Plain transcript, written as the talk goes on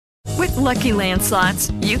With Lucky Land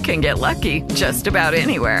Slots, you can get lucky just about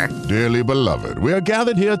anywhere. Dearly beloved, we are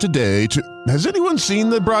gathered here today to... Has anyone seen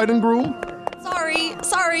the bride and groom?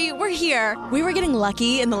 Sorry, we're here. We were getting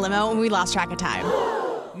lucky in the limo and we lost track of time.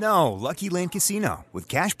 No, Lucky Land Casino, with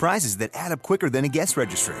cash prizes that add up quicker than a guest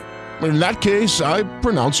registry. In that case, I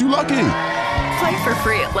pronounce you lucky. Play for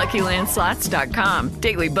free at LuckyLandSlots.com.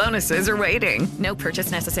 Daily bonuses are waiting. No purchase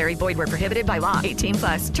necessary. Void where prohibited by law.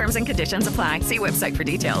 18+. Terms and conditions apply. See website for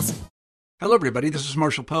details. Hello, everybody. This is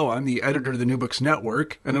Marshall Poe. I'm the editor of the New Books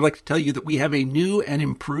Network, and I'd like to tell you that we have a new and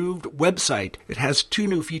improved website. It has 2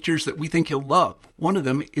 new features that we think you'll love. One of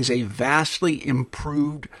them is a vastly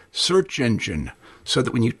improved search engine, so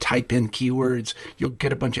that when you type in keywords, you'll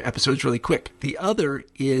get a bunch of episodes really quick. The other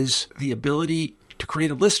is the ability to create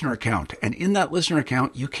a listener account. And in that listener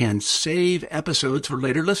account, you can save episodes for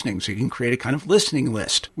later listening. So you can create a kind of listening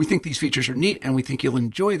list. We think these features are neat and we think you'll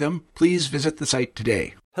enjoy them. Please visit the site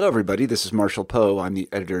today. Hello, everybody. This is Marshall Poe. I'm the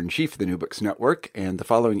editor-in-chief of the New Books Network, and the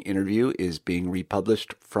following interview is being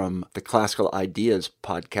republished from the Classical Ideas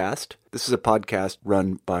podcast. This is a podcast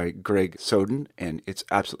run by Greg Soden, and it's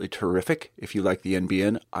absolutely terrific. If you like the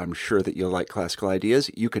NBN, I'm sure that you'll like Classical Ideas.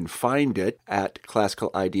 You can find it at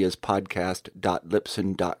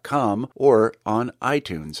classicalideaspodcast.libsyn.com or on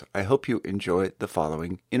iTunes. I hope you enjoy the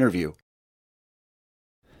following interview.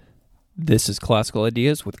 This is Classical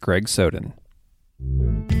Ideas with Greg Soden.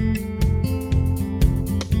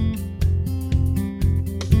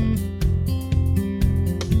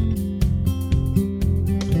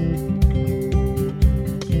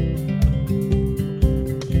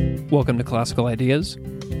 Welcome to Classical Ideas.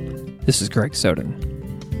 This is Greg Soden.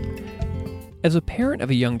 As a parent of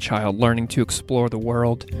a young child learning to explore the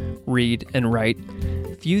world, read, and write,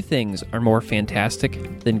 few things are more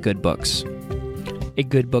fantastic than good books. A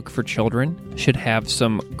good book for children should have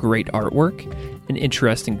some great artwork, an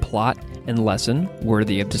interesting plot and lesson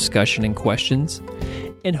worthy of discussion and questions,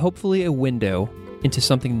 and hopefully a window into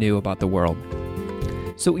something new about the world.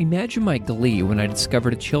 So imagine my glee when I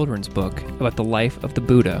discovered a children's book about the life of the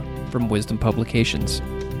Buddha from Wisdom Publications.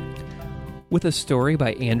 With a story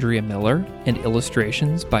by Andrea Miller and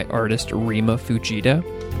illustrations by artist Rima Fujita,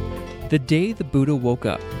 The Day the Buddha Woke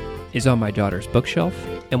Up is on my daughter's bookshelf,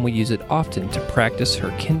 and we use it often to practice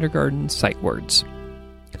her kindergarten sight words.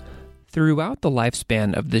 Throughout the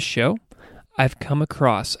lifespan of this show, I've come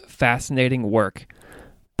across fascinating work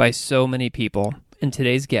by so many people, and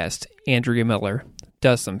today's guest, Andrea Miller,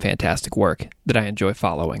 does some fantastic work that I enjoy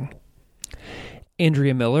following.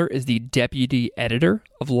 Andrea Miller is the deputy editor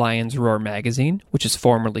of Lion's Roar magazine, which is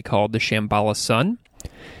formerly called the Shambhala Sun.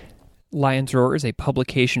 Lion's Roar is a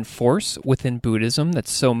publication force within Buddhism that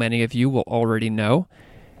so many of you will already know.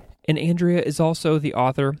 And Andrea is also the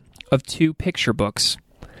author of 2 picture books,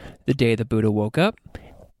 The Day the Buddha Woke Up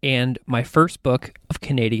and my first book of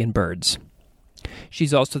Canadian Birds.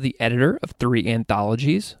 She's also the editor of 3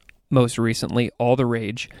 anthologies, most recently All the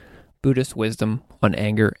Rage, Buddhist Wisdom on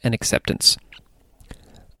Anger and Acceptance.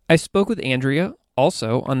 I spoke with Andrea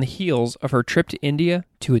also on the heels of her trip to India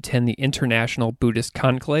to attend the International Buddhist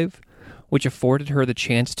Conclave, which afforded her the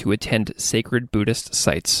chance to attend sacred Buddhist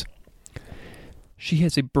sites. She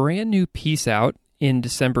has a brand new piece out in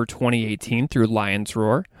December 2018 through Lion's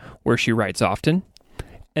Roar, where she writes often,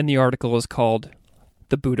 and the article is called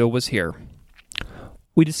The Buddha Was Here.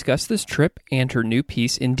 We discuss this trip and her new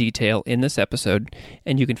piece in detail in this episode,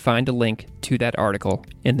 and you can find a link to that article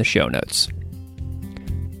in the show notes.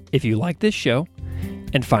 If you like this show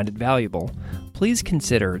and find it valuable, please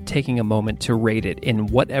consider taking a moment to rate it in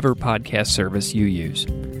whatever podcast service you use.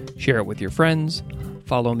 Share it with your friends,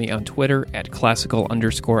 follow me on Twitter at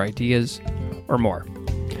classical_ideas, or more.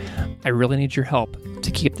 I really need your help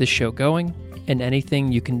to keep this show going, and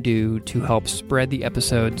anything you can do to help spread the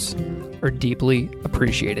episodes are deeply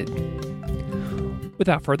appreciated.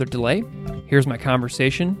 Without further delay, here's my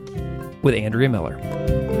conversation with Andrea Miller.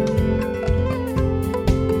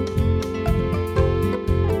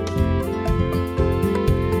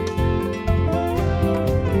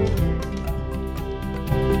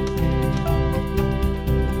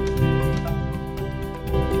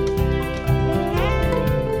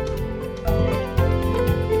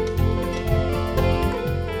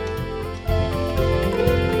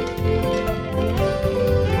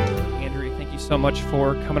 So much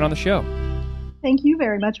for coming on the show. Thank you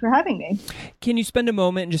very much for having me. Can you spend a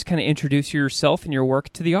moment and just kind of introduce yourself and your work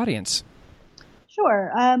to the audience?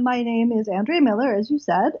 Sure. My name is Andrea Miller, as you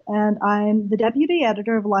said, and I'm the deputy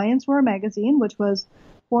editor of Lion's Roar magazine, which was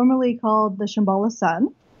formerly called the Shambhala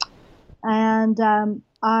Sun. And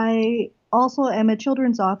I also am a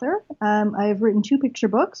children's author. I've written 2 picture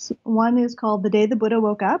books. One is called The Day the Buddha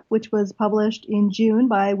Woke Up, which was published in June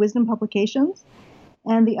by Wisdom Publications.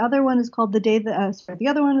 And the other one is called the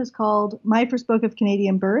other one is called My First Book of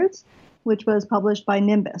Canadian Birds, which was published by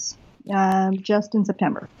Nimbus just in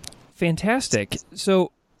September. Fantastic.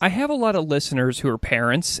 So I have a lot of listeners who are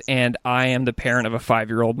parents, and I am the parent of a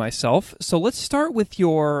 5-year-old myself. So let's start with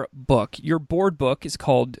your book. Your board book is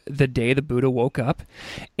called The Day the Buddha Woke Up.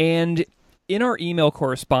 And in our email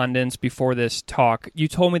correspondence before this talk, you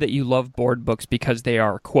told me that you love board books because they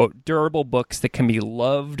are, quote, durable books that can be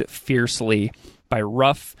loved fiercely by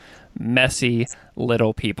rough, messy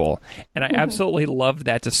little people. And I absolutely loved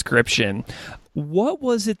that description. What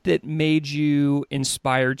was it that made you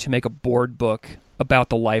inspired to make a board book about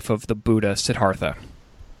the life of the Buddha, Siddhartha?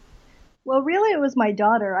 Well, really, it was my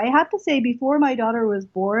daughter. I have to say, before my daughter was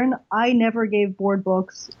born, I never gave board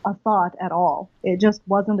books a thought at all. It just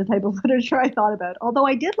wasn't the type of literature I thought about, although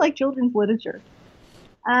I did like children's literature.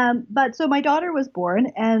 But so my daughter was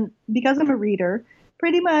born, and because I'm a reader,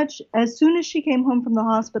 pretty much as soon as she came home from the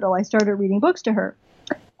hospital, I started reading books to her.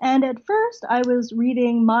 And at first, I was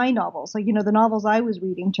reading my novels, like, the novels I was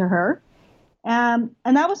reading to her. And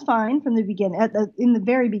that was fine from the beginning, in the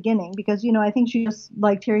very beginning, because, I think she just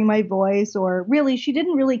liked hearing my voice, or really, she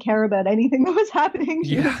didn't really care about anything that was happening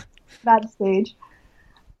at that stage.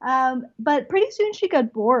 But pretty soon she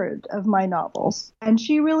got bored of my novels, and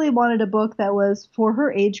she really wanted a book that was for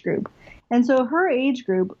her age group. And so her age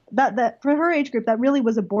group, for her age group, that really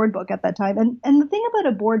was a board book at that time. And the thing about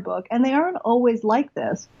a board book, and they aren't always like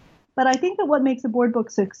this, but I think that what makes a board book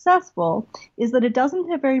successful is that it doesn't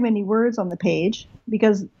have very many words on the page,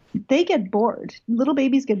 because they get bored. Little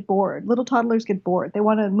babies get bored. Little toddlers get bored. They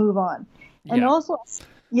want to move on. And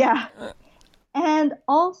And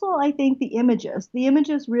also, I think the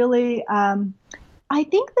images really, I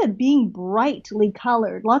think that being brightly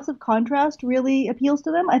colored, lots of contrast really appeals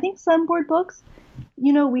to them. I think some board books,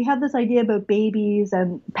 we have this idea about babies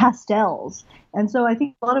and pastels. And so I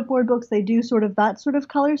think a lot of board books, they do sort of that sort of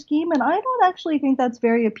color scheme. And I don't actually think that's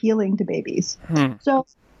very appealing to babies. So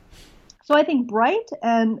I think bright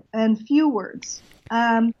and few words.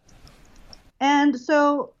 And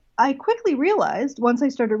so I quickly realized, once I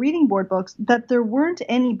started reading board books, that there weren't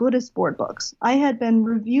any Buddhist board books. I had been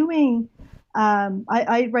reviewing,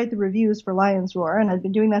 I write the reviews for Lions Roar, and I've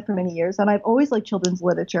been doing that for many years, and I've always liked children's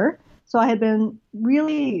literature. So I had been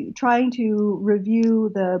really trying to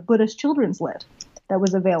review the Buddhist children's lit that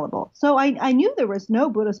was available. So I knew there was no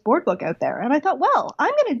Buddhist board book out there, and I thought, well,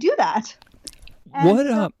 I'm going to do that.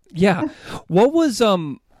 What was,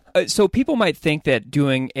 so people might think that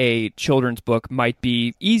doing a children's book might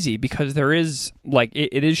be easy because there is,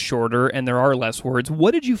 it is shorter and there are less words.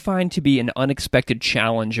 What did you find to be an unexpected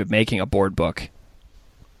challenge of making a board book?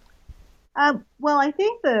 Well, I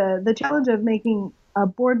think the challenge of making a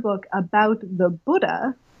board book about the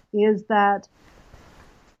Buddha is that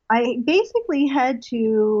I basically had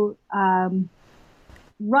to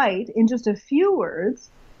write in just a few words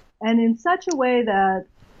and in such a way that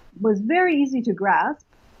was very easy to grasp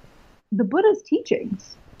the Buddha's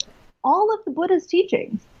teachings, all of the Buddha's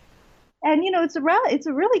teachings. And, it's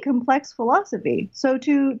a really complex philosophy. So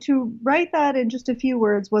to write that in just a few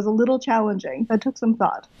words was a little challenging. That took some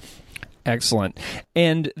thought. Excellent.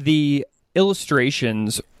 And the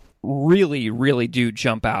illustrations really, really do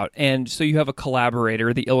jump out. And so you have a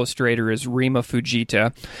collaborator. The illustrator is Rima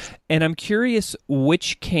Fujita. And I'm curious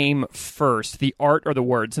which came first, the art or the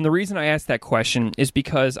words? And the reason I asked that question is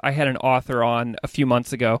because I had an author on a few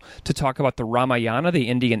months ago to talk about the Ramayana, the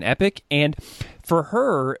Indian epic. And for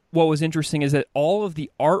her, what was interesting is that all of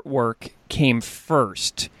the artwork came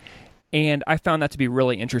first. And I found that to be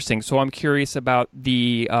really interesting. So I'm curious about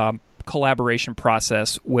the collaboration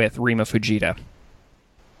process with Rima Fujita.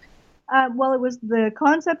 Well, it was the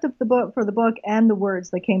concept of the book and the words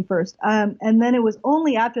that came first. And then it was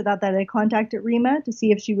only after that I contacted Rima to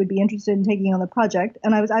see if she would be interested in taking on the project.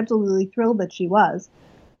 And I was absolutely thrilled that she was.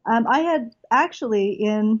 I had actually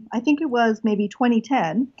I think it was maybe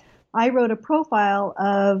 2010, I wrote a profile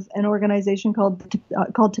of an organization called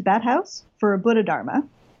Tibet House for Buddha Dharma,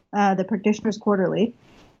 the Practitioners Quarterly.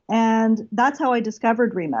 And that's how I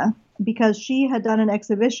discovered Rima, because she had done an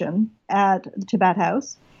exhibition at the Tibet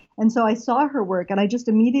House. And so I saw her work and I just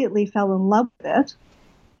immediately fell in love with it.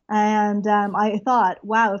 And I thought,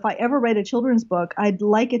 wow, if I ever write a children's book, I'd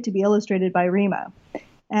like it to be illustrated by Rima.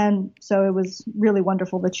 And so it was really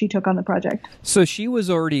wonderful that she took on the project. So she was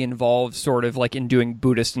already involved sort of in doing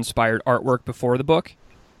Buddhist-inspired artwork before the book?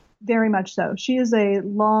 Very much so. She is a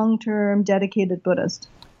long-term dedicated Buddhist.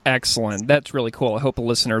 Excellent. That's really cool. I hope the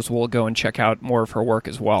listeners will go and check out more of her work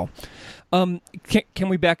as well. Can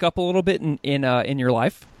we back up a little bit in your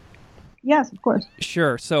life? Yes, of course.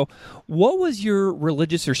 Sure. So, what was your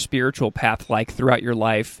religious or spiritual path like throughout your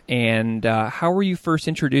life, and how were you first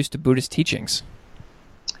introduced to Buddhist teachings?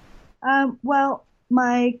 Well,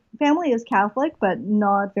 my family is Catholic, but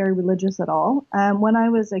not very religious at all. When I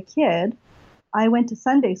was a kid, I went to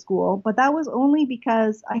Sunday school, but that was only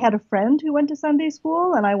because I had a friend who went to Sunday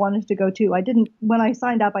school and I wanted to go too. When I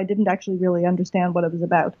signed up, I didn't actually really understand what it was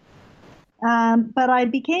about. But I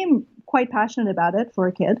became quite passionate about it for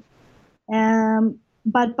a kid.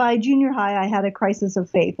 But by junior high, I had a crisis of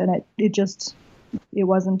faith and it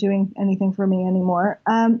wasn't doing anything for me anymore.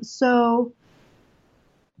 So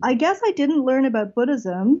I guess I didn't learn about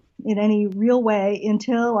Buddhism in any real way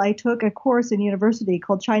until I took a course in university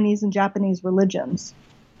called Chinese and Japanese Religions.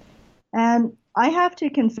 And I have to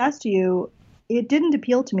confess to you, it didn't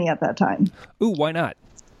appeal to me at that time. Ooh, why not?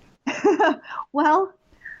 Well,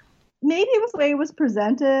 maybe it was the way it was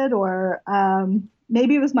presented, or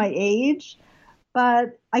maybe it was my age.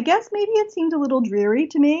 But I guess maybe it seemed a little dreary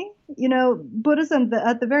to me. You know, Buddhism,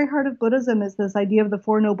 at the very heart of Buddhism is this idea of the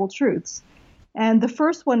Four Noble Truths. And the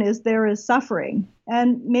first one is there is suffering.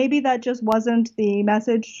 And maybe that just wasn't the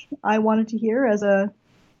message I wanted to hear as a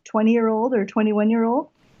 20-year-old or 21-year-old.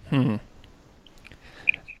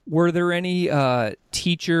 Were there any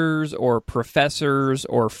teachers or professors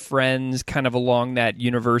or friends kind of along that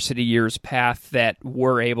university years path that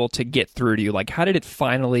were able to get through to you? Like, how did it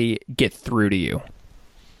finally get through to you?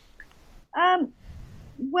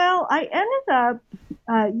 Well, I ended up,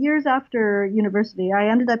 years after university, I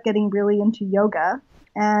ended up getting really into yoga.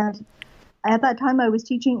 And at that time, I was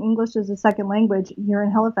teaching English as a second language here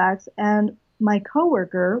in Halifax. And my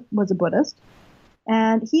coworker was a Buddhist.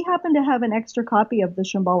 And he happened to have an extra copy of the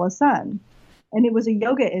Shambhala Sun. And it was a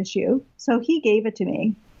yoga issue. So he gave it to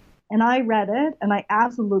me. And I read it, and I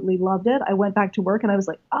absolutely loved it. I went back to work, and I was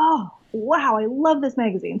like, oh, wow, I love this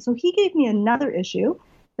magazine. So he gave me another issue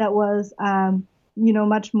that was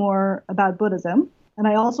much more about Buddhism. And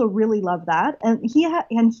I also really loved that. And he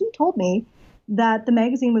told me that the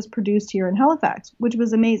magazine was produced here in Halifax, which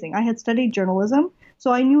was amazing. I had studied journalism,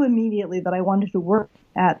 so I knew immediately that I wanted to work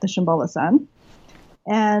at the Shambhala Sun.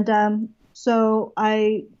 And so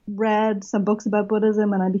I read some books about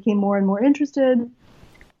Buddhism, and I became more and more interested.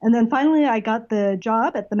 And then finally, I got the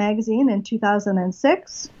job at the magazine in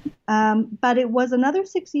 2006. But it was another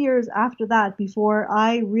 6 years after that before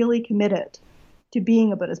I really committed to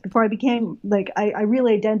being a Buddhist, before I became, I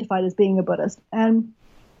really identified as being a Buddhist. And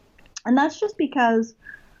that's just because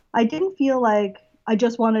I didn't feel like I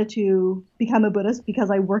just wanted to become a Buddhist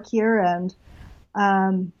because I work here and,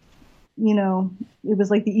 it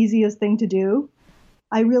was like the easiest thing to do.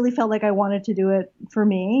 I really felt like I wanted to do it for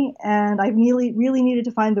me, and I really, really needed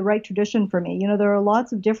to find the right tradition for me. You know, there are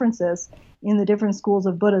lots of differences in the different schools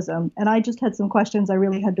of Buddhism, and I just had some questions I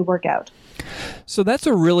really had to work out. So that's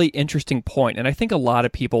a really interesting point, and I think a lot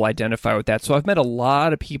of people identify with that. So I've met a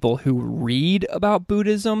lot of people who read about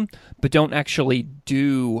Buddhism, but don't actually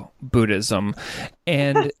do Buddhism.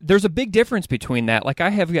 And there's a big difference between that. Like I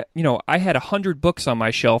had 100 books on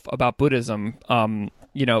my shelf about Buddhism,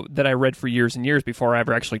 that I read for years and years before I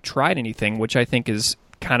ever actually tried anything, which I think is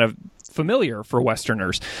kind of familiar for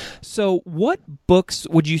Westerners. So what books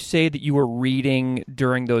would you say that you were reading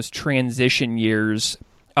during those transition years,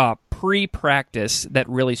 pre-practice, that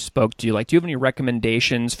really spoke to you? Like, do you have any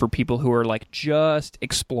recommendations for people who are like just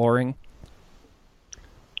exploring?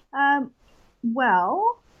 I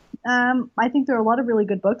think there are a lot of really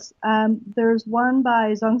good books. There's one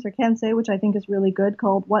by Dzongchen Khyentse, which I think is really good,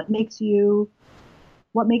 called What Makes You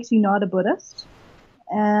Not a Buddhist?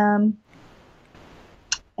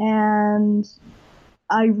 And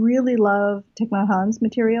I really love Thich Nhat Hanh's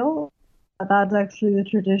material. That's actually the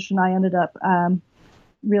tradition I ended up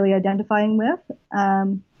really identifying with.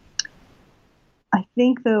 I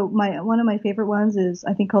think one of my favorite ones is,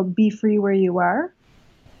 I think, called Be Free Where You Are.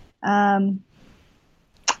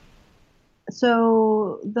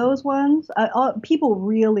 So those ones, people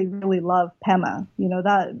really, really love Pema. You know,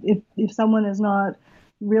 that if someone is not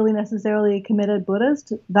really necessarily a committed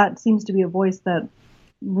Buddhist, that seems to be a voice that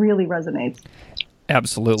really resonates.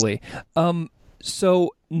 Absolutely.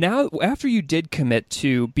 So now, after you did commit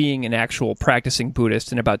to being an actual practicing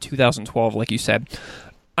Buddhist in about 2012, like you said,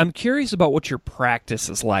 I'm curious about what your practice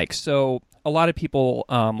is like. So a lot of people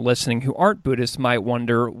listening who aren't Buddhists might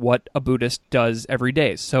wonder what a Buddhist does every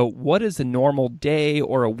day. So what does a normal day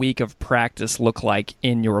or a week of practice look like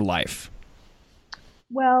in your life?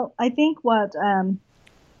 Well, I think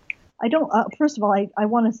first of all, I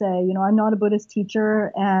want to say, I'm not a Buddhist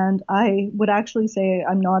teacher, and I would actually say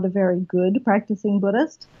I'm not a very good practicing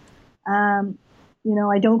Buddhist.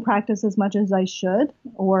 I don't practice as much as I should,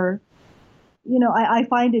 or, I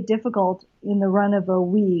find it difficult in the run of a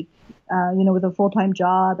week, with a full-time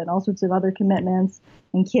job and all sorts of other commitments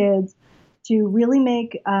and kids, to really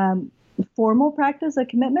make formal practice a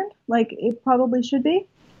commitment like it probably should be.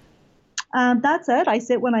 That said, I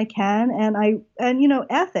sit when I can, and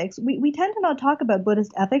ethics. We tend to not talk about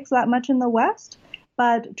Buddhist ethics that much in the West,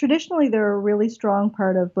 but traditionally they're a really strong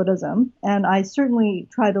part of Buddhism, and I certainly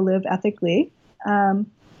try to live ethically. And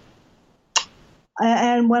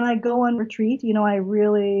when I go on retreat, I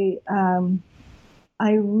really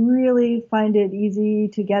find it easy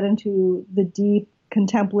to get into the deep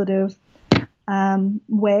contemplative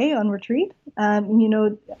way on retreat.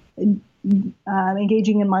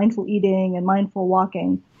 Engaging in mindful eating and mindful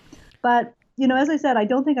walking. But, as I said, I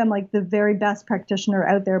don't think I'm like the very best practitioner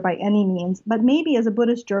out there by any means. But maybe as a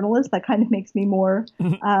Buddhist journalist, that kind of makes me more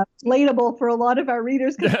relatable for a lot of our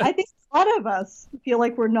readers, because I think a lot of us feel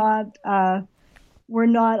like we're not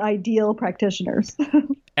ideal practitioners.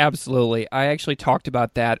 Absolutely. I actually talked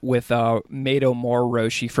about that with Mado Mor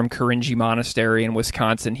Roshi from Korinji Monastery in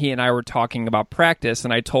Wisconsin. He and I were talking about practice,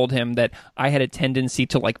 and I told him that I had a tendency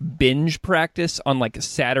to binge practice on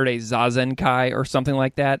Saturday Zazen Kai or something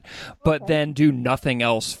like that, but then do nothing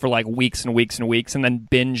else for weeks and weeks and weeks, and then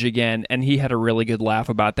binge again. And he had a really good laugh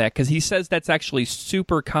about that, because he says that's actually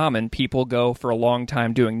super common. People go for a long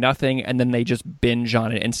time doing nothing, and then they just binge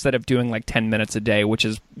on it instead of doing 10 minutes a day, which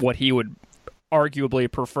is what he would arguably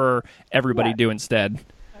prefer everybody do instead.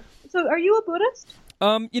 So are you a Buddhist?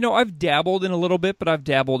 I've dabbled in a little bit, but I've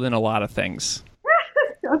dabbled in a lot of things.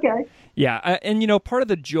 Okay. Yeah, and part of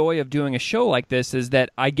the joy of doing a show like this is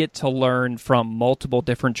that I get to learn from multiple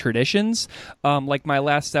different traditions. My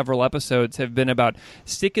last several episodes have been about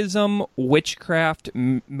Sikhism, witchcraft,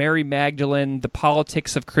 Mary Magdalene, the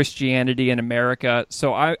politics of Christianity in America.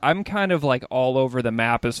 So I'm kind of all over the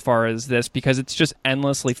map as far as this, because it's just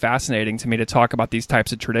endlessly fascinating to me to talk about these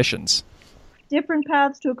types of traditions. Different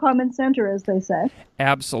paths to a common center, as they say.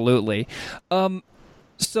 Absolutely.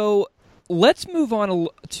 So let's move on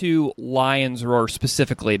to Lion's Roar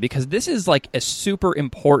specifically, because this is a super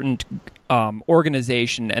important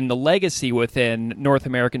organization, and the legacy within North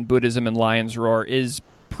American Buddhism and Lion's Roar is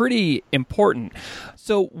pretty important.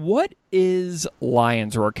 So what is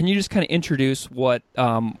Lion's Roar? Can you just kind of introduce what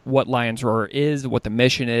Lion's Roar is, what the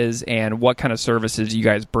mission is, and what kind of services you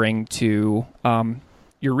guys bring to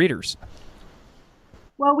your readers?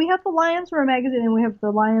 Well, we have the Lion's Roar magazine and we have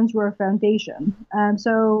the Lion's Roar Foundation.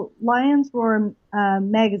 So Lion's Roar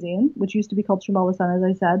magazine, which used to be called Shambhala Sun, as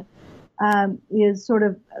I said, is sort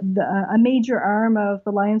of a major arm of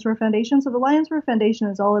the Lion's Roar Foundation. So the Lion's Roar Foundation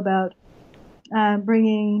is all about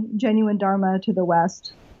bringing genuine Dharma to the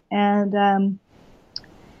West. And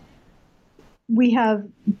we have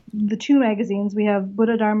the two magazines. We have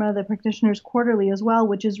Buddha Dharma, the Practitioner's Quarterly as well,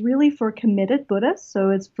 which is really for committed Buddhists. So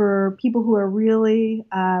it's for people who are really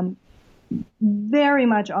very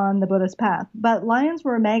much on the Buddhist path. But Lion's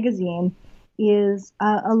Roar magazine is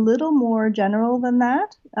a little more general than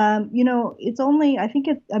that. It's only,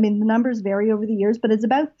 the numbers vary over the years, but it's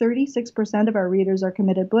about 36% of our readers are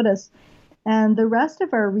committed Buddhists. And the rest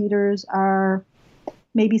of our readers are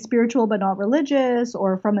maybe spiritual but not religious,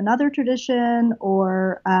 or from another tradition,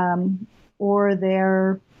 or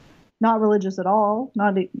they're not religious at all.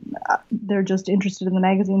 They're just interested in the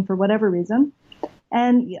magazine for whatever reason.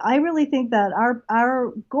 And I really think that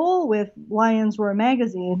our goal with Lion's Roar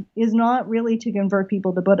magazine is not really to convert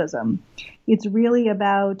people to Buddhism. It's really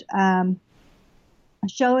about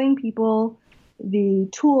showing people the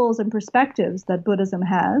tools and perspectives that Buddhism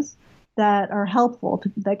has that are helpful,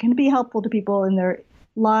 that can be helpful to people in their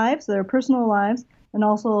lives, their personal lives, and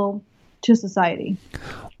also to society.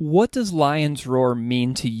 What does Lion's Roar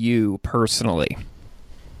mean to you personally?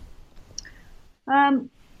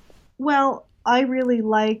 Well, I really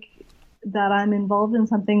like that I'm involved in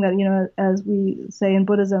something that, as we say in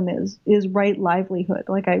Buddhism, is right livelihood.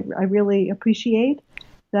 I really appreciate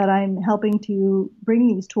that I'm helping to bring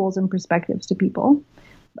these tools and perspectives to people.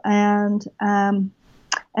 And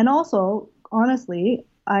also, honestly,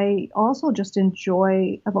 I also just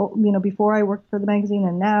enjoy, before I worked for the magazine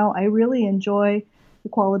and now, I really enjoy the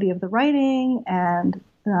quality of the writing and,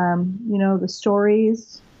 the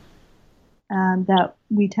stories that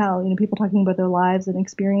we tell, people talking about their lives and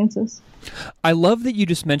experiences. I love that you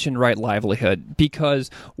just mentioned right livelihood,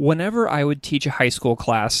 because whenever I would teach a high school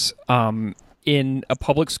class in a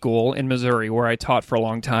public school in Missouri, where I taught for a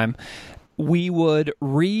long time, we would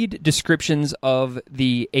read descriptions of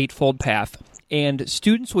the Eightfold Path and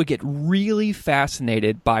students would get really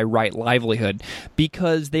fascinated by Right Livelihood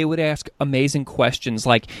because they would ask amazing questions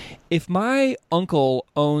like, if my uncle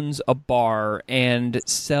owns a bar and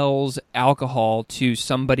sells alcohol to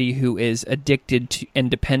somebody who is addicted to and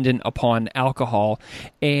dependent upon alcohol,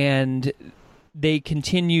 and they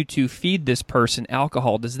continue to feed this person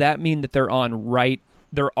alcohol, does that mean that they're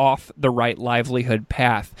off the right livelihood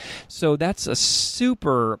path? So that's a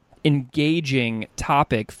super engaging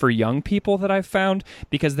topic for young people that I've found,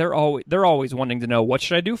 because they're always wanting to know, what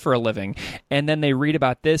should I do for a living? And then they read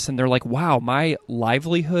about this and they're like, wow, my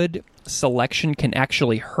livelihood selection can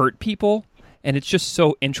actually hurt people. And it's just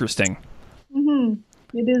so interesting. Mm-hmm.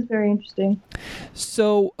 It is very interesting.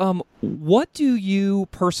 So, what do you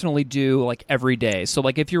personally do, like, every day? So,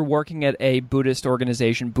 like, if you're working at a Buddhist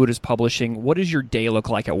organization, Buddhist publishing, what does your day look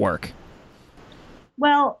like at work?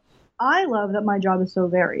 Well, I love that my job is so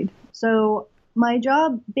varied. So my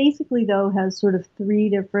job basically, though, has sort of three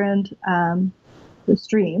different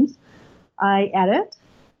streams. I edit,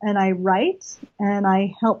 and I write, and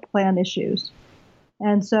I help plan issues.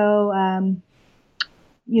 And so,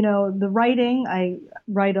 the writing, I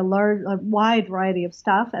write a wide variety of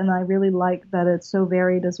stuff, and I really like that it's so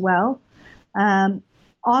varied as well.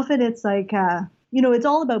 Often it's like, it's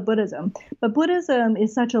all about Buddhism, but Buddhism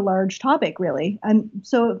is such a large topic, really.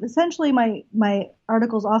 So essentially my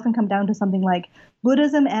articles often come down to something like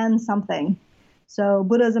Buddhism and something. So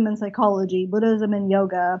Buddhism and psychology, Buddhism and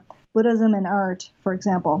yoga, Buddhism and art, for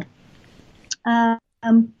example.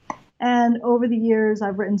 And over the years,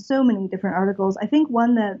 I've written so many different articles. I think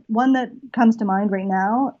one that comes to mind right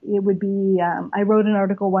now, it would be, I wrote an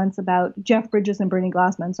article once about Jeff Bridges and Bernie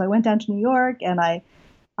Glassman. So I went down to New York and I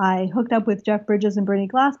hooked up with Jeff Bridges and Bernie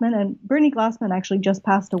Glassman, and Bernie Glassman actually just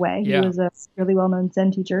passed away. Yeah. He was a really well-known Zen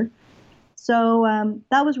teacher. So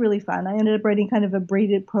that was really fun. I ended up writing kind of a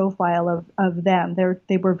braided profile of them.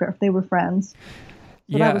 They were friends.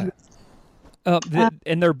 So yeah.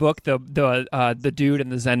 In their book, the dude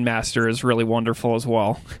and the Zen master is really wonderful as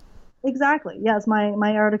well. Exactly. Yes,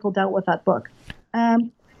 my article dealt with that book.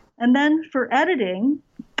 And then for editing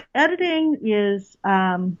is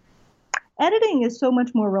so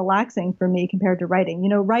much more relaxing for me compared to writing.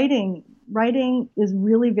 Writing is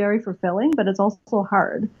really very fulfilling, but it's also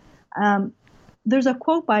hard. There's a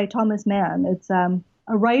quote by Thomas Mann. It's a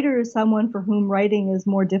writer is someone for whom writing is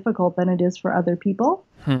more difficult than it is for other people.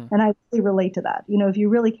 And I really relate to that. If you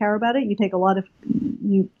really care about it, you take a lot of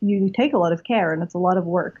care, and it's a lot of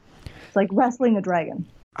work. It's like wrestling a dragon.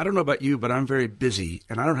 I don't know about you, but I'm very busy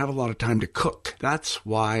and I don't have a lot of time to cook. That's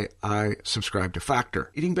why I subscribe to Factor.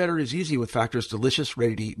 Eating better is easy with Factor's delicious,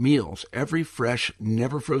 ready-to-eat meals. Every fresh,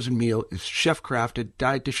 never frozen meal is chef-crafted,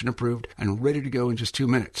 dietitian approved, and ready to go in just 2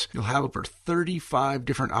 minutes. You'll have over 35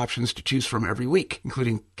 different options to choose from every week,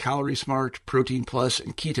 including Calorie Smart, Protein Plus,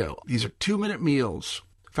 and Keto. These are 2-minute meals.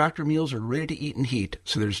 Factor meals are ready to eat and heat,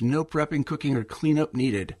 so there's no prepping, cooking, or cleanup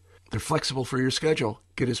needed. They're flexible for your schedule.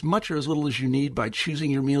 Get as much or as little as you need by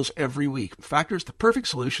choosing your meals every week. Factor is the perfect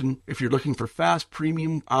solution if you're looking for fast,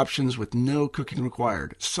 premium options with no cooking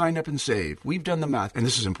required. Sign up and save. We've done the math, and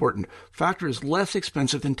this is important. Factor is less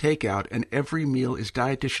expensive than takeout, and every meal is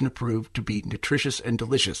dietitian approved to be nutritious and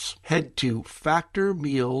delicious. Head to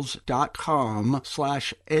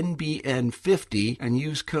factormeals.com/NBN50 and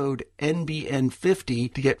use code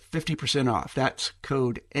NBN50 to get 50% off. That's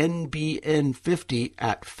code NBN50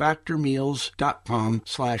 at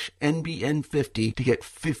factormeals.com/NBN50 to get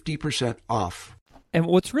 50% off. And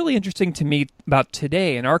what's really interesting to me about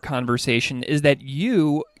today in our conversation is that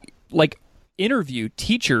you, interview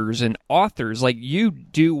teachers and authors. You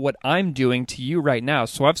do what I'm doing to you right now.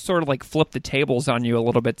 So I've sort of flipped the tables on you a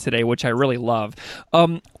little bit today, which I really love.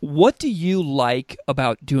 What do you like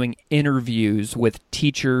about doing interviews with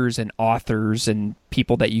teachers and authors and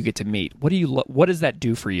people that you get to meet? What does that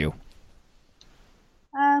do for you?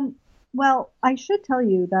 Well, I should tell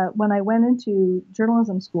you that when I went into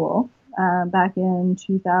journalism school back in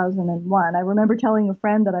 2001, I remember telling a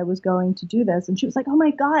friend that I was going to do this, and she was like, "Oh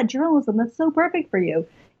my God, journalism, that's so perfect for you.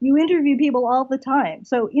 You interview people all the time."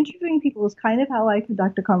 So interviewing people is kind of how I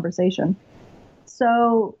conduct a conversation.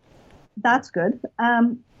 So that's good.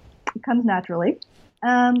 It comes naturally.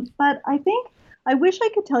 But I wish I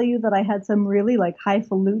could tell you that I had some really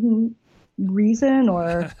highfalutin reason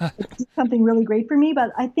or something really great for me,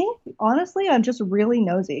 but I think honestly I'm just really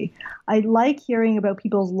nosy. I like hearing about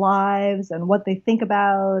people's lives and what they think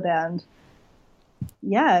about, and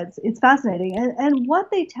yeah, it's fascinating, and what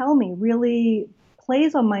they tell me really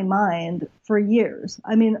plays on my mind for years.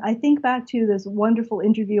 I mean, I think back to this wonderful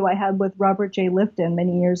interview I had with Robert J. Lifton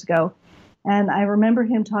many years ago, and I remember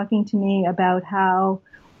him talking to me about how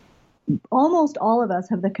almost all of us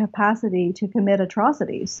have the capacity to commit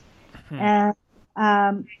atrocities. And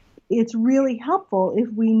it's really helpful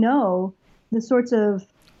if we know the sorts of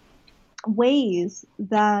ways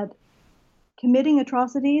that committing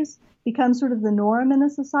atrocities becomes sort of the norm in a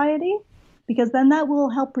society, because then that will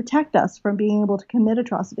help protect us from being able to commit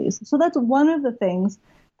atrocities. So that's one of the things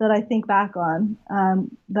that I think back on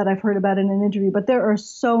that I've heard about in an interview. But there are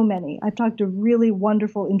so many. I've talked to really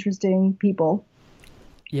wonderful, interesting people.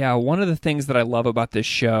 Yeah, one of the things that I love about this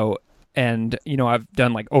show, and, you know, I've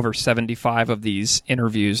done like over 75 of these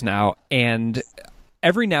interviews now, and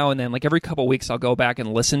every now and then, like every couple of weeks, I'll go back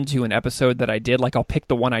and listen to an episode that I did. Like I'll pick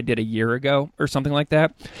the one I did a year ago or something like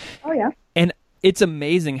that. Oh, yeah. And it's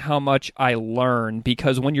amazing how much I learn,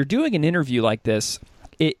 because when you're doing an interview like this,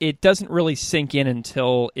 it doesn't really sink in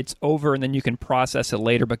until it's over, and then you can process it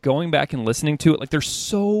later. But going back and listening to it, like there's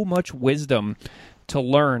so much wisdom to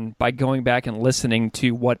learn by going back and listening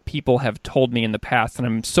to what people have told me in the past. And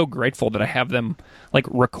I'm so grateful that I have them like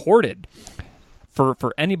recorded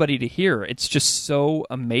for anybody to hear. It's just so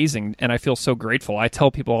amazing, and I feel so grateful. I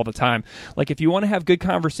tell people all the time, like, if you want to have good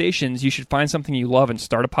conversations, you should find something you love and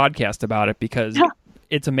start a podcast about it, because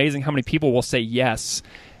it's amazing how many people will say yes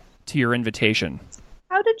to your invitation.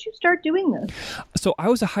 How did you start doing this? So I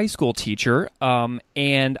was a high school teacher,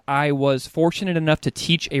 and I was fortunate enough to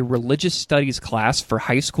teach a religious studies class for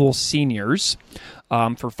high school seniors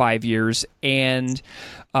for 5 years. And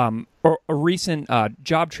a recent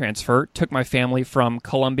job transfer took my family from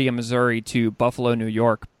Columbia, Missouri to Buffalo, New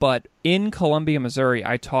York. But in Columbia, Missouri,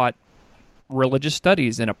 I taught religious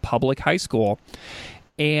studies in a public high school.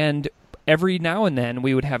 And every now and then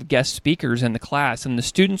we would have guest speakers in the class, and the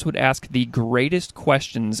students would ask the greatest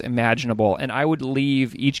questions imaginable, and I would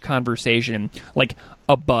leave each conversation like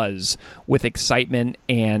a buzz with excitement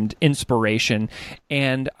and inspiration.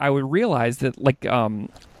 And I would realize that, like,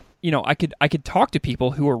 you know, I could talk to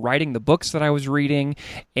people who were writing the books that I was reading,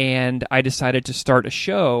 and I decided to start a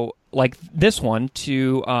show like this one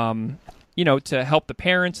to you know, to help the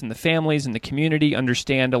parents and the families and the community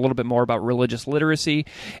understand a little bit more about religious literacy.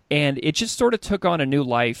 And it just sort of took on a new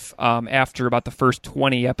life after about the first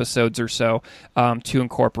 20 episodes or so, to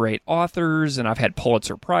incorporate authors. And I've had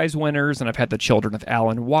Pulitzer Prize winners, and I've had the children of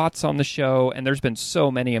Alan Watts on the show. And there's been so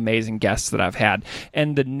many amazing guests that I've had.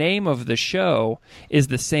 And the name of the show is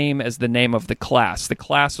the same as the name of the class. The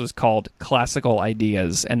class was called Classical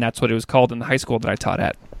Ideas, and that's what it was called in the high school that I taught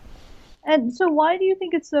at. And so why do you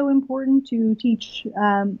think it's so important to teach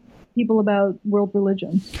people about world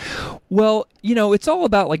religion? Well, you know, it's all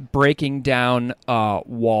about like breaking down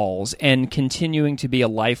walls and continuing to be a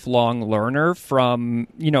lifelong learner from,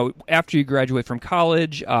 you know, after you graduate from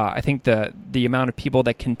college. I think the amount of people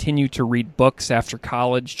that continue to read books after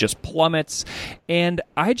college just plummets. And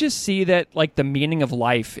I just see that like the meaning of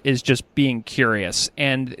life is just being curious.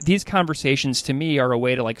 And these conversations to me are a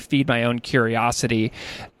way to like feed my own curiosity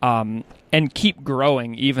and keep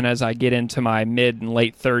growing even as I get into my mid and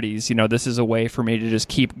late 30s. You know, this is a way for me to just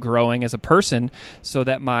keep growing as a person so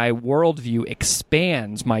that my worldview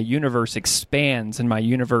expands, my universe expands, and my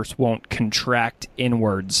universe won't contract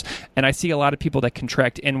inwards. And I see a lot of people that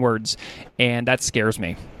contract inwards, and that scares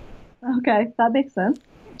me. Okay, that makes sense.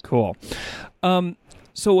 Cool.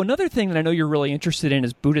 So another thing that I know you're really interested in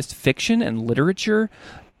is Buddhist fiction and literature.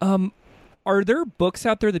 Are there books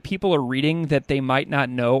out there that people are reading that they might not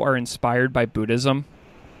know are inspired by Buddhism?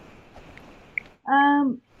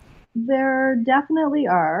 There definitely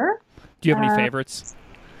are. Do you have any favorites?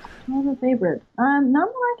 I have a favorite. None that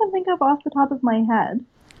I can think of off the top of my head.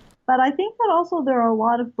 But I think that also there are a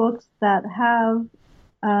lot of books that have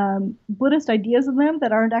Buddhist ideas in them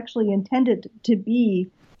that aren't actually intended to be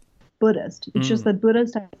Buddhist. It's just that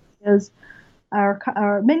Buddhist ideas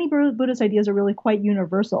many Buddhist ideas are really quite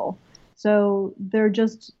universal. So they're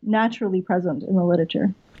just naturally present in the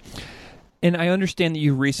literature. And I understand that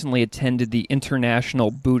you recently attended the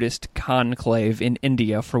International Buddhist Conclave in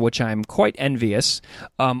India, for which I'm quite envious,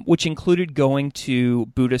 which included going to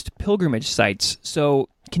Buddhist pilgrimage sites. So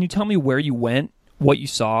can you tell me where you went, what you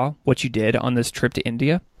saw, what you did on this trip to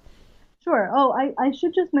India? Sure. Oh, I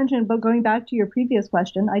should just mention, but going back to your previous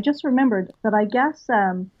question, I just remembered that I guess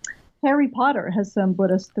Harry Potter has some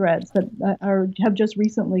Buddhist threads that have just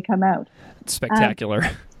recently come out. It's spectacular.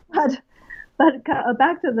 But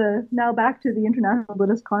back to the International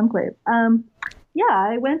Buddhist Conclave. Yeah,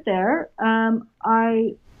 I went there.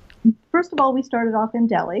 First of all, we started off in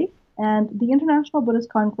Delhi, and the International Buddhist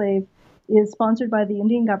Conclave is sponsored by the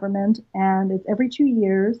Indian government, and it's every 2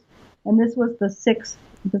 years. And this was the sixth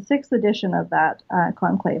edition of that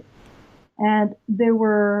conclave, and there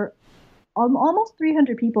were almost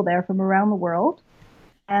 300 people there from around the world.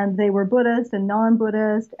 And they were Buddhist and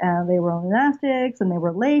non-Buddhist, and they were monastics, and they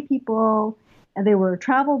were lay people, and they were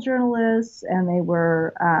travel journalists, and they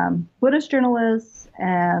were Buddhist journalists,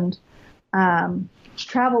 and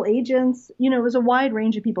travel agents. You know, it was a wide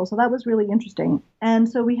range of people, so that was really interesting. And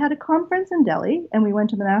so we had a conference in Delhi, and we went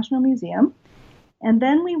to the National Museum, and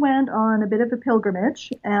then we went on a bit of a pilgrimage.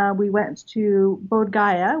 We went to Bodh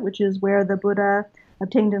Gaya, which is where the Buddha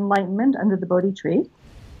obtained enlightenment under the Bodhi tree.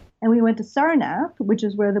 And we went to Sarnath, which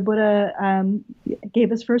is where the Buddha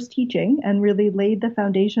gave his first teaching and really laid the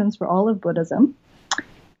foundations for all of Buddhism.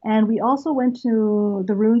 And we also went to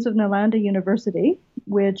the ruins of Nalanda University,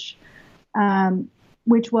 which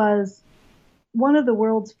was one of the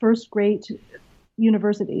world's first great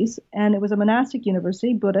universities. And it was a monastic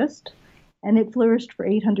university, Buddhist, and it flourished for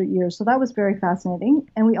 800 years. So that was very fascinating.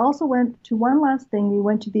 And we also went to one last thing. We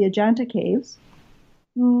went to the Ajanta Caves.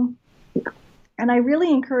 And I really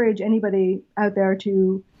encourage anybody out there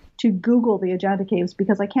to Google the Ajanta Caves,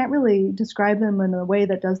 because I can't really describe them in a way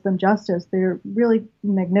that does them justice. They're really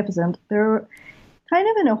magnificent. They're kind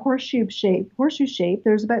of in a horseshoe shape.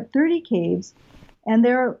 There's about 30 caves, and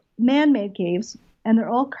they're man-made caves, and they're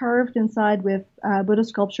all carved inside with Buddhist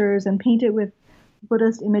sculptures and painted with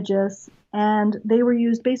Buddhist images. And they were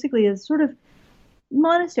used basically as sort of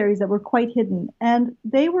monasteries that were quite hidden. And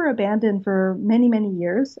they were abandoned for many, many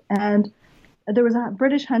years. And there was a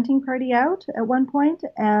British hunting party out at one point,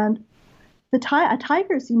 and a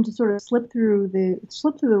tiger seemed to sort of slip through the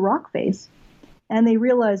rock face, and they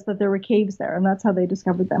realized that there were caves there, and that's how they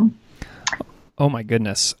discovered them. Oh my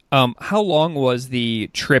goodness! How long was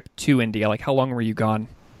the trip to India? Like, how long were you gone?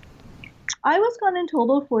 I was gone in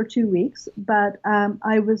total for 2 weeks, but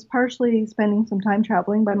I was partially spending some time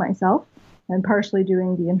traveling by myself and partially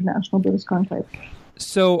doing the International Buddhist Conclave.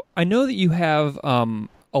 So I know that you have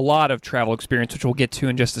a lot of travel experience, which we'll get to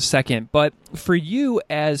in just a second. But for you,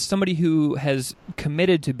 as somebody who has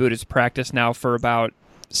committed to Buddhist practice now for about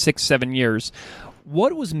 6-7 years,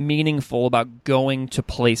 what was meaningful about going to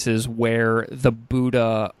places where the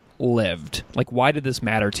Buddha lived? Like, why did this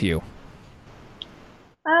matter to you?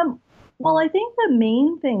 Well, I think the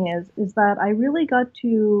main thing is that I really got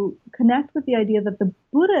to connect with the idea that the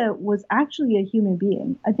Buddha was actually a human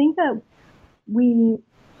being. I think that we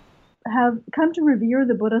have come to revere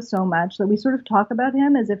the Buddha so much that we sort of talk about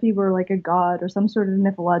him as if he were like a god or some sort of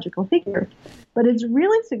mythological figure. But it's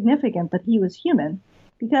really significant that he was human,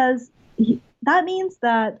 because that means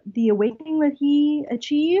that the awakening that he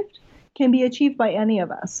achieved can be achieved by any of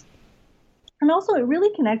us. And also it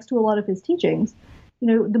really connects to a lot of his teachings. You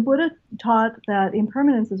know, the Buddha taught that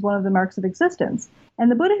impermanence is one of the marks of existence. And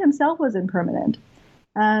the Buddha himself was impermanent.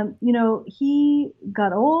 You know, he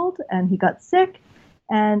got old and he got sick,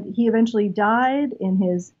 and he eventually died in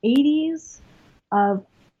his 80s in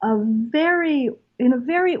a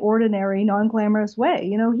very ordinary, non-glamorous way.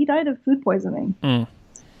 You know, he died of food poisoning.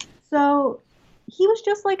 So he was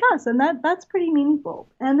just like us, and that's pretty meaningful.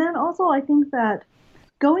 And then also I think that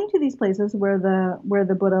going to these places where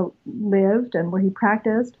the Buddha lived and where he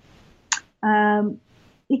practiced,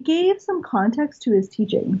 it gave some context to his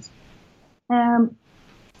teachings.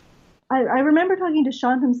 I remember talking to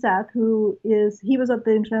Shantam Seth, he was at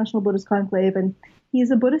the International Buddhist Conclave, and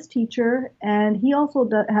he's a Buddhist teacher, and he also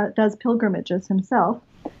does pilgrimages himself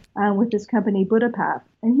with his company Buddha Path.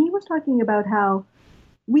 And he was talking about how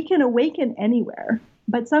we can awaken anywhere,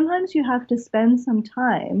 but sometimes you have to spend some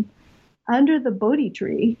time under the Bodhi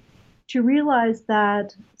tree to realize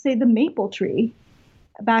that, say, the maple tree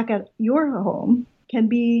back at your home can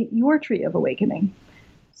be your tree of awakening.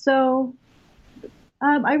 So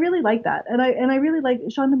I really like that. And I really like,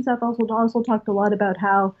 Shantam Seth also talked a lot about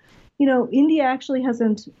how, you know, India actually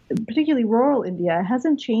hasn't, particularly rural India,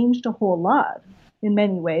 hasn't changed a whole lot in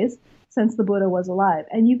many ways since the Buddha was alive.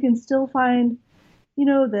 And you can still find, you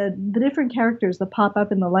know, the different characters that popped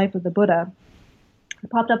up in the life of the Buddha,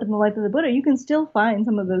 you can still find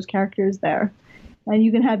some of those characters there. And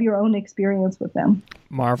you can have your own experience with them.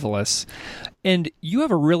 Marvelous. And you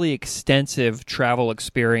have a really extensive travel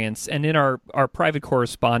experience. And in our private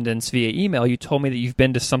correspondence via email, you told me that you've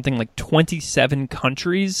been to something like 27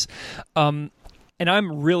 countries. And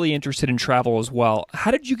I'm really interested in travel as well.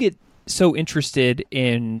 How did you get so interested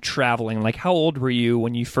in traveling? Like, how old were you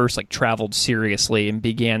when you first traveled seriously and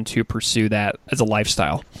began to pursue that as a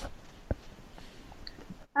lifestyle?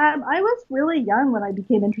 I was really young when I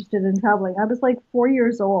became interested in traveling. I was 4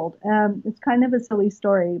 years old. It's kind of a silly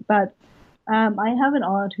story, but I have an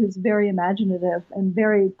aunt who's very imaginative and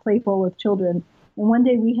very playful with children. And one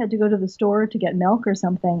day we had to go to the store to get milk or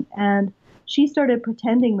something, and she started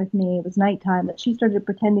pretending with me, it was nighttime, that she started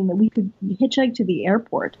pretending that we could hitchhike to the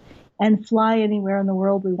airport. and fly anywhere in the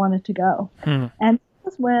world we wanted to go. And this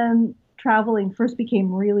was when traveling first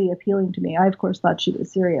became really appealing to me. I, of course, thought she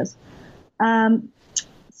was serious.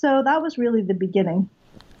 So that was really the beginning.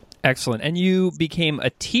 Excellent. And you became a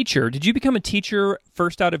teacher. Did you become a teacher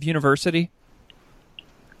first out of university?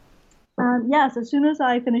 Yes. As soon as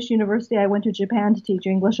I finished university, I went to Japan to teach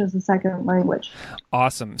English as a second language.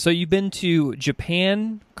 Awesome. So you've been to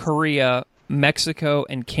Japan, Korea, Mexico,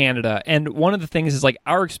 and Canada. And one of the things is, like,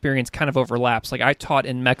 our experience kind of overlaps. Like, I taught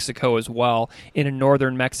in Mexico as well, in a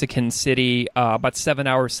northern Mexican city about 7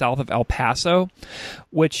 hours south of El Paso,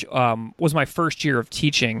 which was my first year of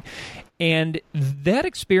teaching. And that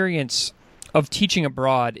experience of teaching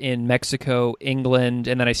abroad in Mexico, England,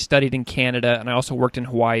 and then I studied in Canada, and I also worked in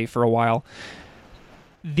Hawaii for a while.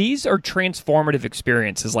 These are transformative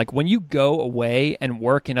experiences. Like, when you go away and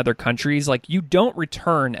work in other countries, like, you don't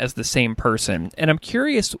return as the same person. And I'm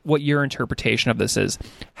curious what your interpretation of this is.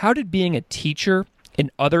 How did being a teacher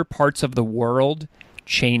in other parts of the world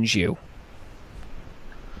change you?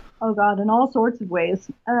 Oh, God, in all sorts of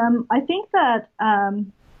ways. I think that,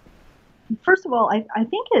 first of all, I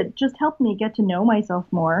think it just helped me get to know myself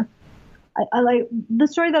more. I like the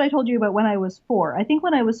story that I told you about when I was 4. I think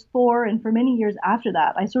when I was 4, and for many years after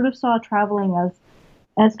that, I sort of saw traveling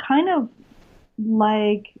as kind of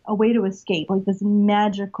like a way to escape, like this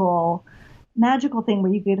magical thing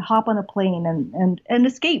where you could hop on a plane and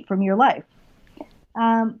escape from your life.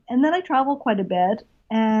 And then I traveled quite a bit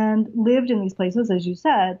and lived in these places, as you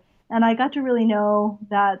said, and I got to really know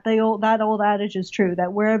that that old adage is true,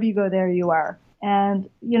 that wherever you go, there you are. And,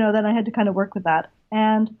 then I had to kind of work with that.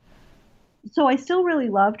 And so I still really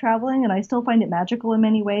love traveling, and I still find it magical in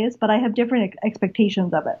many ways, but I have different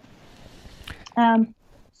expectations of it. And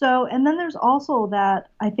then there's also that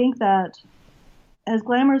I think that as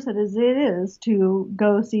glamorous as it is to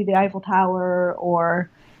go see the Eiffel Tower or,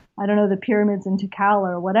 I don't know, the pyramids in Tikal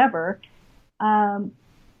or whatever,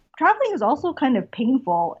 traveling is also kind of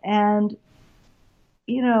painful and,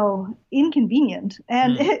 inconvenient.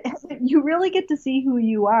 And you really get to see who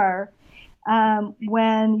you are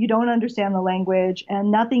when you don't understand the language and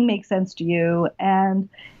nothing makes sense to you and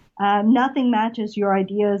nothing matches your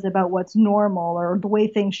ideas about what's normal or the way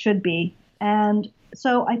things should be. And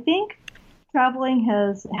so I think traveling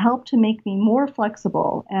has helped to make me more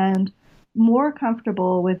flexible and more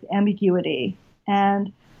comfortable with ambiguity.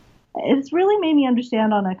 And it's really made me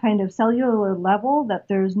understand on a kind of cellular level that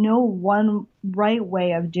there's no one right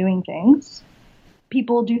way of doing things.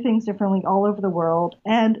 People do things differently all over the world,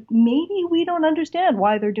 and maybe we don't understand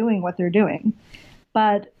why they're doing what they're doing,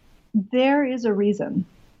 but there is a reason.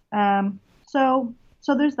 So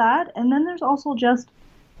there's that, and then there's also just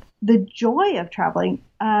the joy of traveling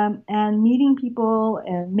and meeting people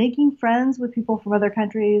and making friends with people from other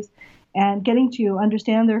countries and getting to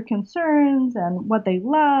understand their concerns and what they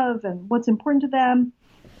love and what's important to them.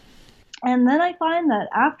 And then I find that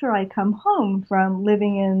after I come home from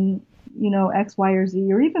living in X, Y, or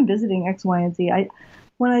Z, or even visiting X, Y, and Z,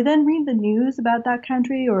 when I then read the news about that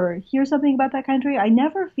country or hear something about that country, I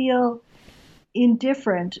never feel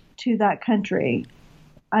indifferent to that country.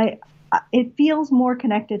 It feels more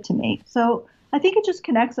connected to me. So I think it just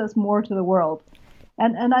connects us more to the world.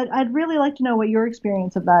 And I'd really like to know what your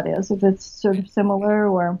experience of that is, if it's sort of similar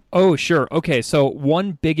or... Oh, sure. Okay, so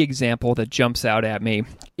one big example that jumps out at me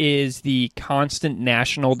is the constant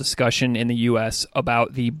national discussion in the U.S.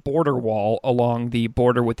 about the border wall along the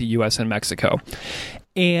border with the U.S. and Mexico.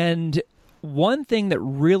 And one thing that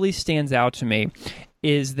really stands out to me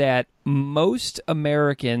is that most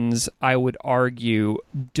Americans, I would argue,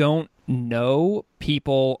 don't know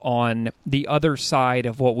people on the other side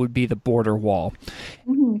of what would be the border wall.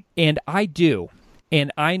 Mm-hmm. And I do.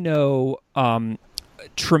 And I know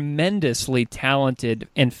tremendously talented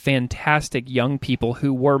and fantastic young people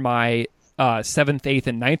who were my 7th, 8th,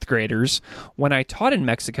 and 9th graders when I taught in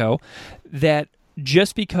Mexico, that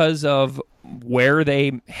just because of where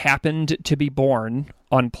they happened to be born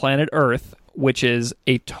on planet Earth, which is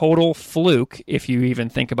a total fluke if you even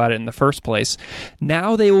think about it in the first place,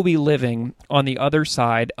 now they will be living on the other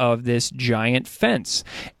side of this giant fence.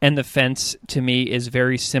 And the fence, to me, is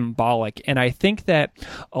very symbolic. And I think that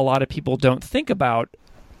a lot of people don't think about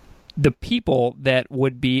the people that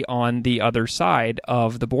would be on the other side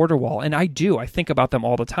of the border wall. And I do. I think about them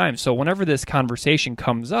all the time. So whenever this conversation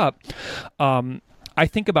comes up, I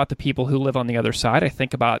think about the people who live on the other side. I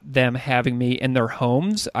think about them having me in their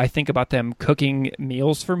homes. I think about them cooking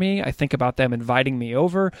meals for me. I think about them inviting me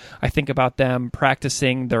over. I think about them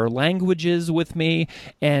practicing their languages with me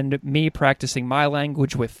and me practicing my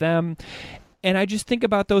language with them. And I just think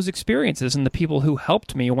about those experiences and the people who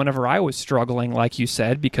helped me whenever I was struggling, like you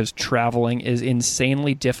said, because traveling is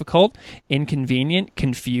insanely difficult, inconvenient,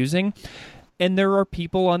 confusing. And there are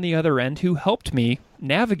people on the other end who helped me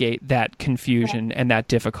navigate that confusion and that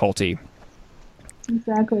difficulty.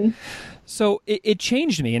 Exactly. So it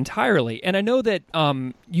changed me entirely. And I know that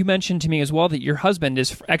you mentioned to me as well that your husband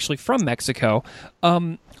is actually from Mexico.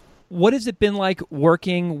 What has it been like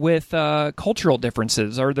working with cultural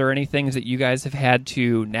differences? Are there any things that you guys have had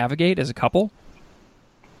to navigate as a couple?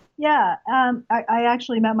 Yeah, I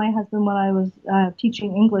actually met my husband when I was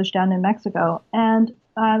teaching English down in Mexico. And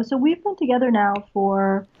so we've been together now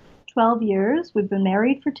for 12 years. We've been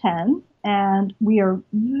married for 10, and we are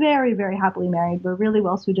very, very happily married. We're really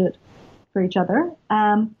well suited for each other.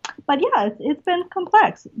 But yeah, it's been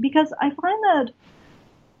complex because I find that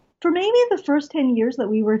for maybe the first 10 years that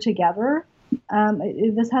we were together,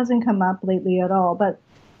 this hasn't come up lately at all, but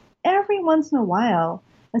every once in a while,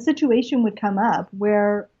 a situation would come up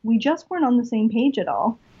where we just weren't on the same page at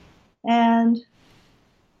all. And,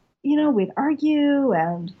 we'd argue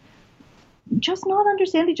and just not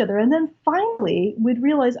understand each other. And then finally, we'd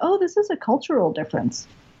realize, oh, this is a cultural difference.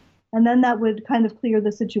 And then that would kind of clear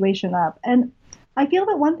the situation up. And I feel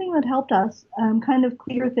that one thing that helped us kind of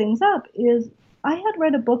clear things up is I had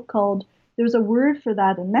read a book called There's a Word for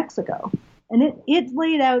That in Mexico. And it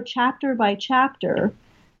laid out chapter by chapter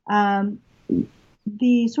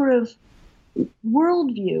the sort of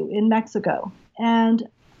worldview in Mexico. And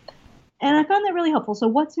I found that really helpful. So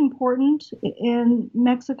what's important in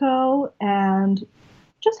Mexico and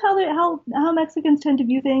just how Mexicans tend to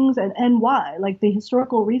view things and why, like the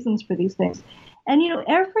historical reasons for these things. And,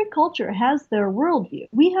 every culture has their worldview.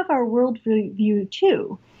 We have our worldview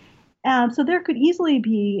too. So there could easily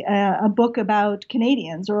be a book about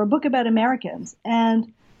Canadians or a book about Americans,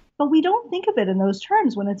 but we don't think of it in those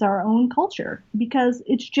terms when it's our own culture because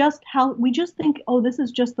it's just how we just think, oh, this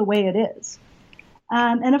is just the way it is,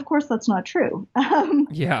 and of course that's not true.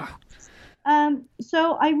 Yeah.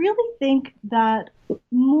 So I really think that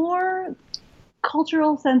more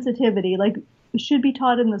cultural sensitivity, should be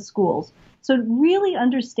taught in the schools. So really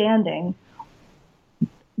understanding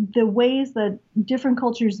the ways that different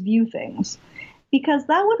cultures view things, because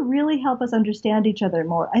that would really help us understand each other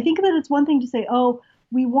more. I think that it's one thing to say, oh,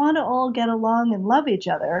 we want to all get along and love each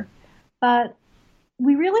other, but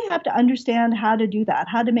we really have to understand how to do that,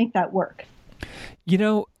 how to make that work.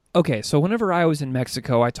 Okay, so whenever I was in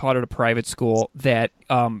Mexico, I taught at a private school that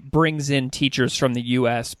brings in teachers from the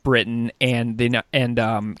U.S., Britain, and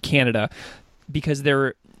Canada because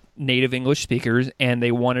they're native English speakers, and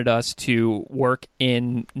they wanted us to work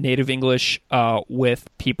in native English with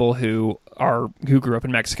people who grew up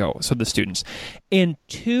in Mexico, so the students. And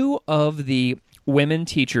two of the women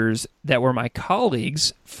teachers that were my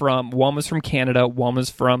colleagues one was from Canada, one was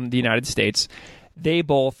from the United States, they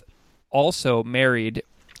both also married.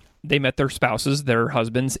 They met their spouses, their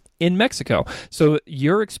husbands, in Mexico. So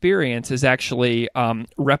your experience is actually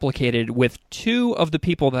replicated with two of the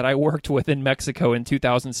people that I worked with in Mexico in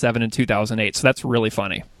 2007 and 2008. So that's really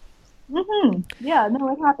funny. Mm-hmm. Yeah,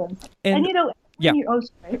 no, it happens. And yeah.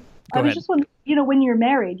 I was just wondering, when you're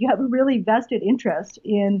married, you have a really vested interest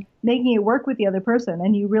in making it work with the other person,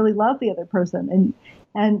 and you really love the other person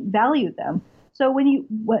and value them.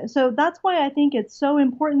 So that's why I think it's so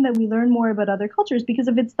important that we learn more about other cultures, because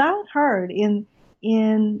if it's that hard in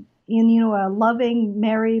a loving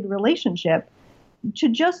married relationship, to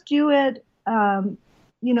just do it on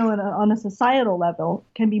a societal level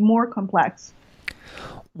can be more complex.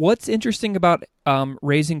 What's interesting about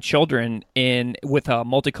raising children with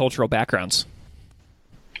multicultural backgrounds?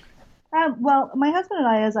 Well, my husband and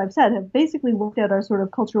I, as I've said, have basically worked out our sort of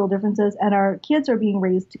cultural differences, and our kids are being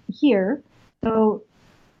raised here. So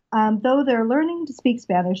though they're learning to speak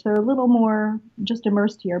Spanish, they're a little more just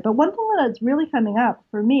immersed here. But one thing that's really coming up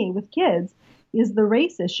for me with kids is the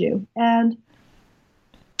race issue. And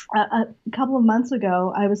a couple of months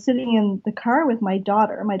ago, I was sitting in the car with my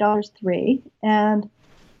daughter. My daughter's 3. And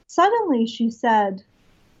suddenly she said,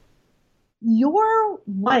 "You're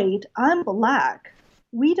white, I'm black.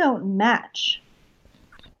 We don't match."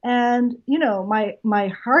 And, my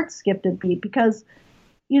heart skipped a beat because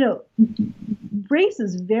race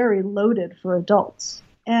is very loaded for adults.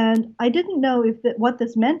 And I didn't know what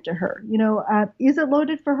this meant to her. Is it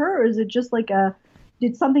loaded for her, or is it just like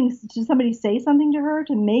did somebody say something to her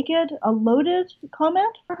to make it a loaded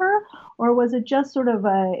comment for her? Or was it just sort of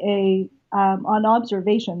an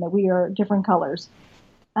observation that we are different colors?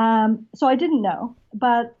 So I didn't know,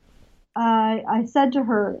 but I said to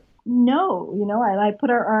her, no, and I put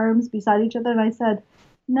our arms beside each other and I said,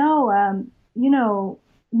 no,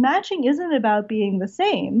 matching isn't about being the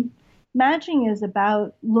same. Matching is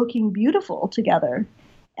about looking beautiful together.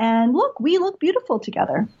 And look, we look beautiful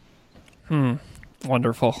together.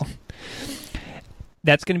 Wonderful.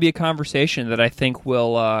 That's going to be a conversation that I think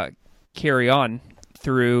will carry on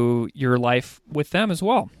through your life with them as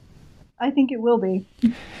well. I think it will be.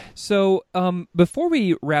 So before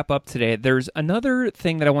we wrap up today, there's another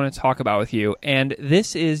thing that I want to talk about with you, and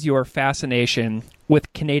this is your fascination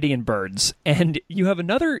with Canadian birds. And you have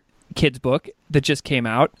another kids book that just came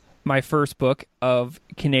out, my first book of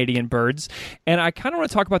Canadian birds, and I kind of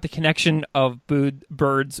want to talk about the connection of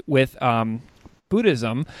birds with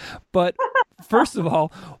Buddhism. But first of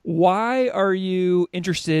all, why are you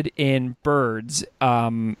interested in birds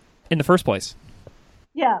in the first place?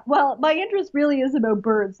 Yeah, well, my interest really is about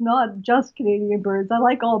birds, not just Canadian birds. I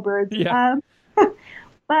like all birds. Yeah.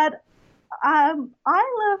 But I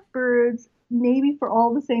love birds maybe for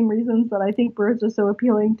all the same reasons that I think birds are so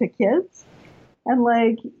appealing to kids. And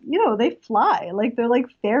like, you know, they fly, like they're like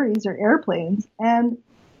fairies or airplanes. And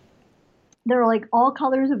they're like all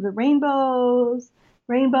colors of the rainbow,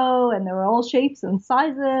 and they're all shapes and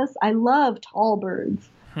sizes. I love tall birds,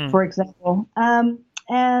 for example.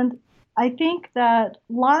 And I think that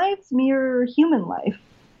lives mirror human life.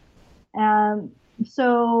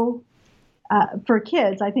 So for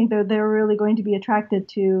kids, I think they're really going to be attracted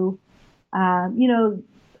to,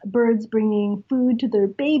 birds bringing food to their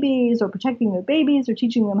babies or protecting their babies or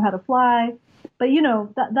teaching them how to fly. But,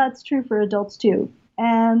 that's true for adults too.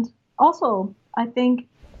 And also, I think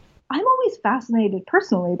I'm always fascinated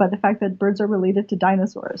personally by the fact that birds are related to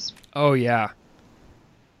dinosaurs. Oh, yeah.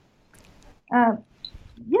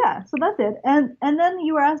 Yeah, so that's it. And then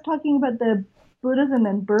you were talking about the Buddhism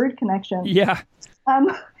and bird connection. Yeah.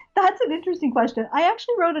 That's an interesting question. I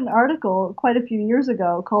actually wrote an article quite a few years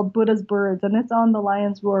ago called Buddha's Birds, and it's on the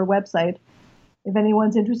Lions Roar website if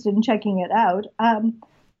anyone's interested in checking it out.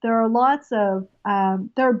 There are lots of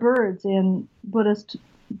there are birds in Buddhist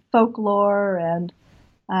folklore and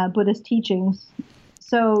Buddhist teachings,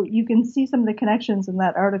 so you can see some of the connections in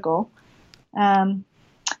that article.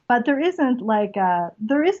 But there isn't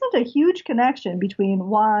a huge connection between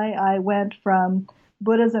why I went from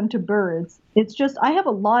Buddhism to birds. It's just I have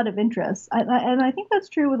a lot of interests, and I think that's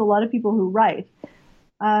true with a lot of people who write.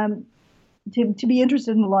 To be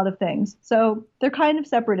interested in a lot of things. So they're kind of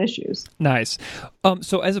separate issues. Nice.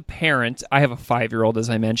 So as a parent, I have a 5-year-old, as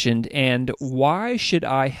I mentioned, and why should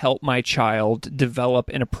I help my child develop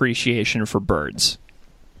an appreciation for birds?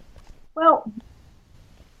 Well,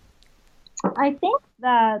 I think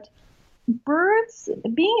that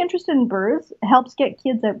being interested in birds helps get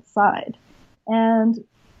kids outside. And,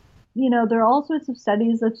 there are all sorts of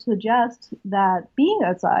studies that suggest that being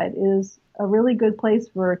outside is a really good place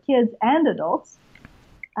for kids and adults.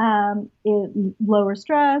 It lowers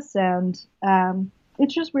stress and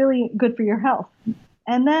it's just really good for your health.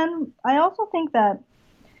 And then I also think that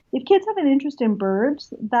if kids have an interest in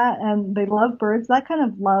birds and they love birds, that kind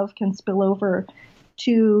of love can spill over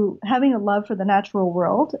to having a love for the natural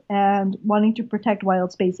world and wanting to protect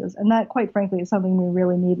wild spaces. And that, quite frankly, is something we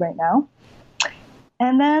really need right now.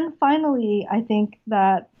 And then finally, I think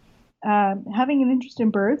that having an interest in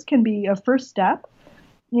birds can be a first step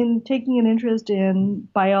in taking an interest in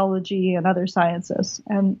biology and other sciences.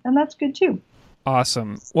 And that's good too.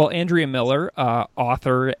 Awesome. Well, Andrea Miller,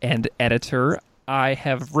 author and editor, I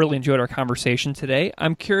have really enjoyed our conversation today.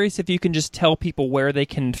 I'm curious if you can just tell people where they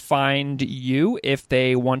can find you if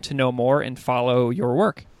they want to know more and follow your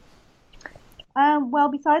work. Well,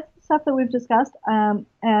 besides the stuff that we've discussed,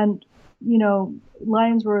 and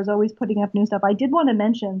Lions Roar is always putting up new stuff, I did want to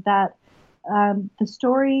mention that the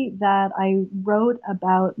story that I wrote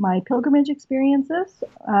about my pilgrimage experiences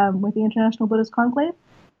with the International Buddhist Conclave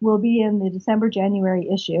will be in the December-January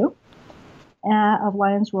issue of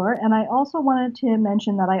Lions Roar. And I also wanted to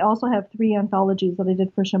mention that I also have 3 anthologies that I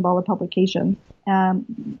did for Shambhala Publications.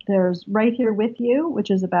 There's Right Here With You,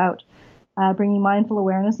 which is about bringing mindful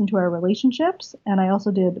awareness into our relationships. And I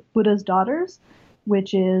also did Buddha's Daughters,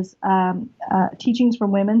 which is teachings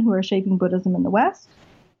from women who are shaping Buddhism in the West.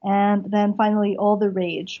 And then finally, All the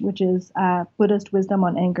Rage, which is Buddhist wisdom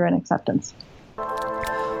on anger and acceptance.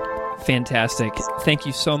 Fantastic. Thank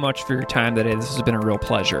you so much for your time today. This has been a real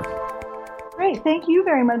pleasure. Great. Thank you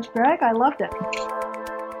very much, Greg. I loved it.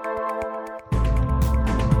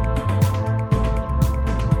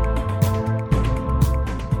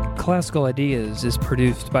 Classical Ideas is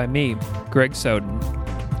produced by me, Greg Soden.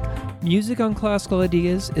 Music on Classical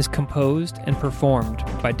Ideas is composed and performed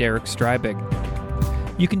by Derek Strybig.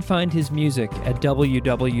 You can find his music at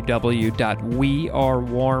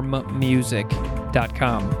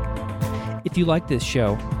www.wearewarmmusic.com. If you like this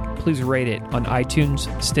show, please rate it on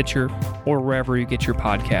iTunes, Stitcher, or wherever you get your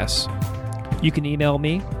podcasts. You can email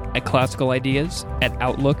me at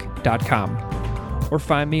classicalideas@outlook.com or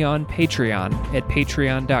find me on Patreon at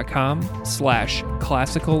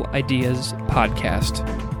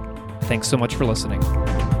patreon.com/classicalideaspodcast. Thanks so much for listening.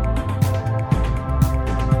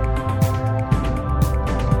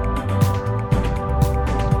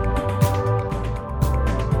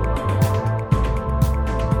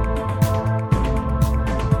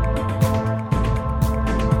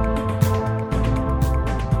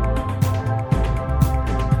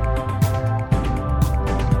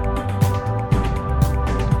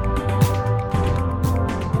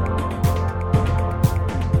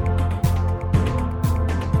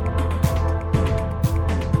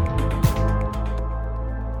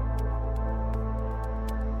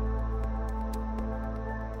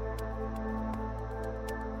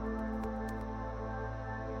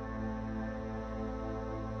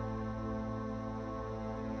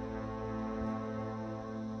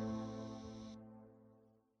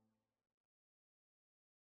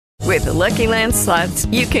 With the Lucky Land Slots,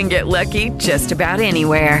 you can get lucky just about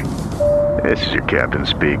anywhere. This is your captain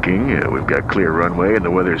speaking. We've got clear runway and the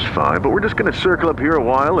weather's fine, but we're just going to circle up here a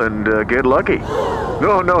while and get lucky.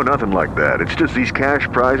 No, nothing like that. It's just these cash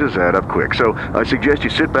prizes add up quick. So I suggest you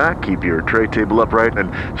sit back, keep your tray table upright, and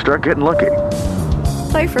start getting lucky.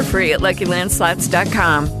 Play for free at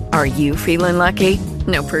LuckyLandSlots.com. Are you feeling lucky?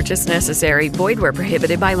 No purchase necessary. Void where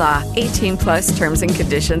prohibited by law. 18+ terms and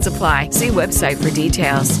conditions apply. See website for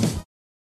details.